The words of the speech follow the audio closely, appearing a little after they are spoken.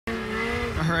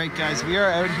All right, guys, we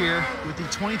are out here with the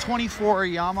 2024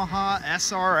 Yamaha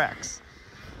SRX.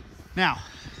 Now,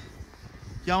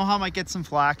 Yamaha might get some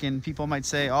flack and people might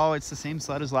say, oh, it's the same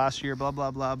sled as last year, blah,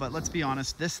 blah, blah. But let's be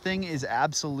honest, this thing is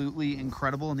absolutely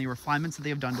incredible, and the refinements that they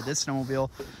have done to this snowmobile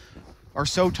are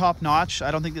so top notch. I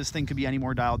don't think this thing could be any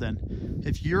more dialed in.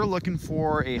 If you're looking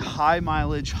for a high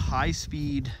mileage, high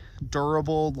speed,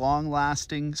 durable, long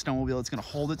lasting snowmobile, it's going to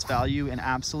hold its value and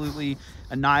absolutely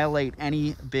annihilate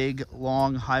any big,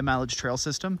 long, high mileage trail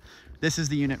system, this is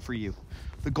the unit for you.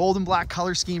 The gold and black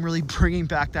color scheme really bringing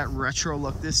back that retro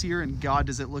look this year, and God,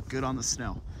 does it look good on the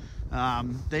snow.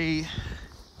 They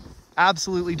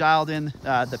absolutely dialed in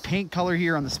the paint color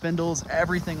here on the spindles,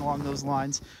 everything along those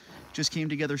lines just came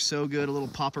together so good. A little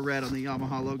pop of red on the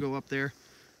Yamaha logo up there.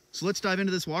 So let's dive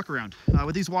into this walk around.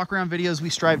 With these walk around videos, we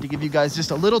strive to give you guys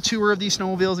just a little tour of these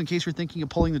snowmobiles in case you're thinking of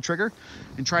pulling the trigger,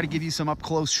 and try to give you some up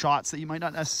close shots that you might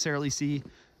not necessarily see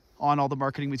on all the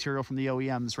marketing material from the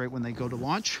OEMs right when they go to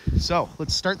launch. So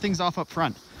let's start things off up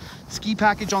front. Ski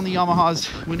package on the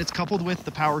Yamahas, when it's coupled with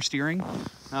the power steering,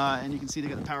 and you can see they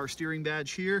got the power steering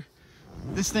badge here.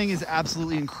 This thing is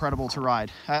absolutely incredible to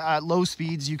ride. At low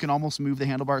speeds, you can almost move the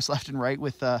handlebars left and right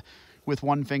with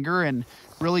one finger, and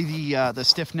really the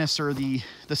stiffness or the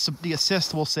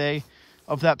assist, we'll say,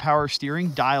 of that power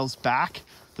steering dials back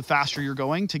the faster you're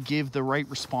going to give the right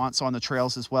response on the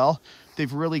trails as well.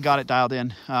 They've really got it dialed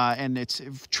in, and it's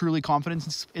truly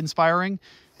confidence inspiring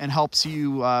and helps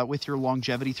you with your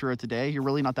longevity throughout the day. You're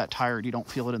really not that tired. You don't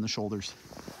feel it in the shoulders.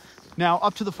 Now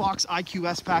up to the Fox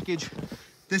IQS package.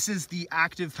 This is the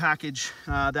active package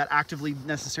that actively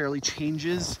necessarily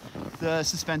changes the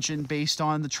suspension based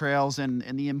on the trails and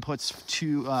the inputs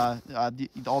to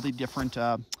all the different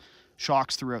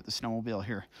shocks throughout the snowmobile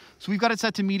here. So we've got it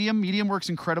set to medium. Medium works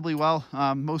incredibly well.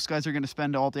 Most guys are going to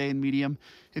spend all day in medium.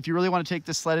 If you really want to take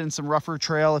this sled in some rougher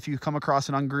trail, if you come across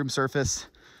an ungroomed surface,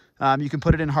 you can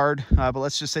put it in hard, but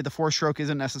let's just say the 4-stroke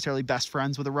isn't necessarily best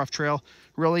friends with a rough trail.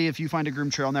 Really, if you find a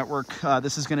groomed trail network,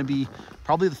 this is going to be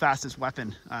probably the fastest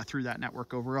weapon through that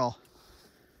network overall.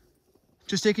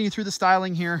 Just taking you through the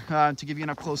styling here to give you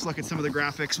an up-close look at some of the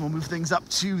graphics. We'll move things up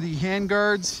to the hand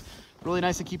guards. Really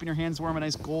nice at keeping your hands warm, a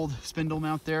nice gold spindle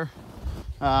mount there.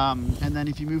 And then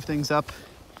if you move things up,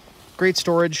 great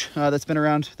storage that's been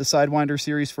around the Sidewinder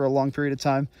series for a long period of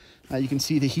time. You can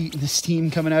see the heat and the steam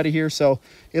coming out of here, so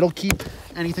it'll keep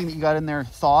anything that you got in there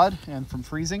thawed and from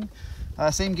freezing.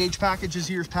 Same gauge package as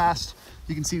years past.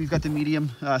 You can see we've got the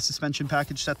medium suspension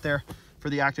package set there for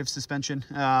the active suspension,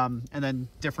 and then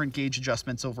different gauge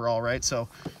adjustments overall, right? So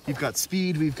you've got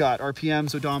speed, we've got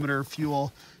RPMs, odometer,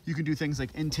 fuel. You can do things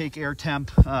like intake air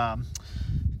temp,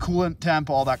 coolant temp,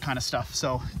 all that kind of stuff.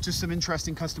 So just some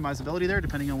interesting customizability there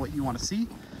depending on what you want to see.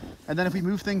 And then if we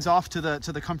move things off to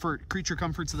the creature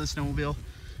comforts of the snowmobile,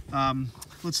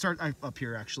 let's start up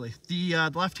here actually.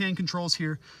 The left-hand controls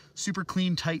here, super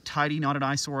clean, tight, tidy, not an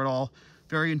eyesore at all.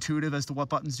 Very intuitive as to what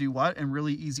buttons do what, and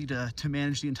really easy to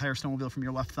manage the entire snowmobile from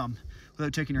your left thumb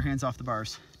without taking your hands off the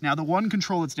bars. Now the one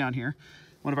control that's down here,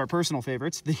 one of our personal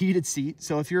favorites, the heated seat.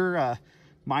 So if you're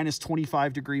minus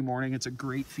 25-degree morning, it's a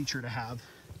great feature to have.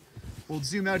 We'll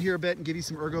zoom out here a bit and give you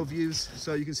some ergo views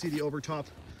so you can see the overtop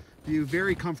view.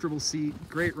 Very comfortable seat,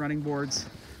 great running boards,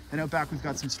 and out back we've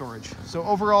got some storage. So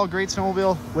overall, great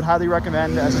snowmobile. Would highly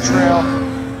recommend as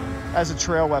a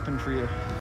trail weapon for you.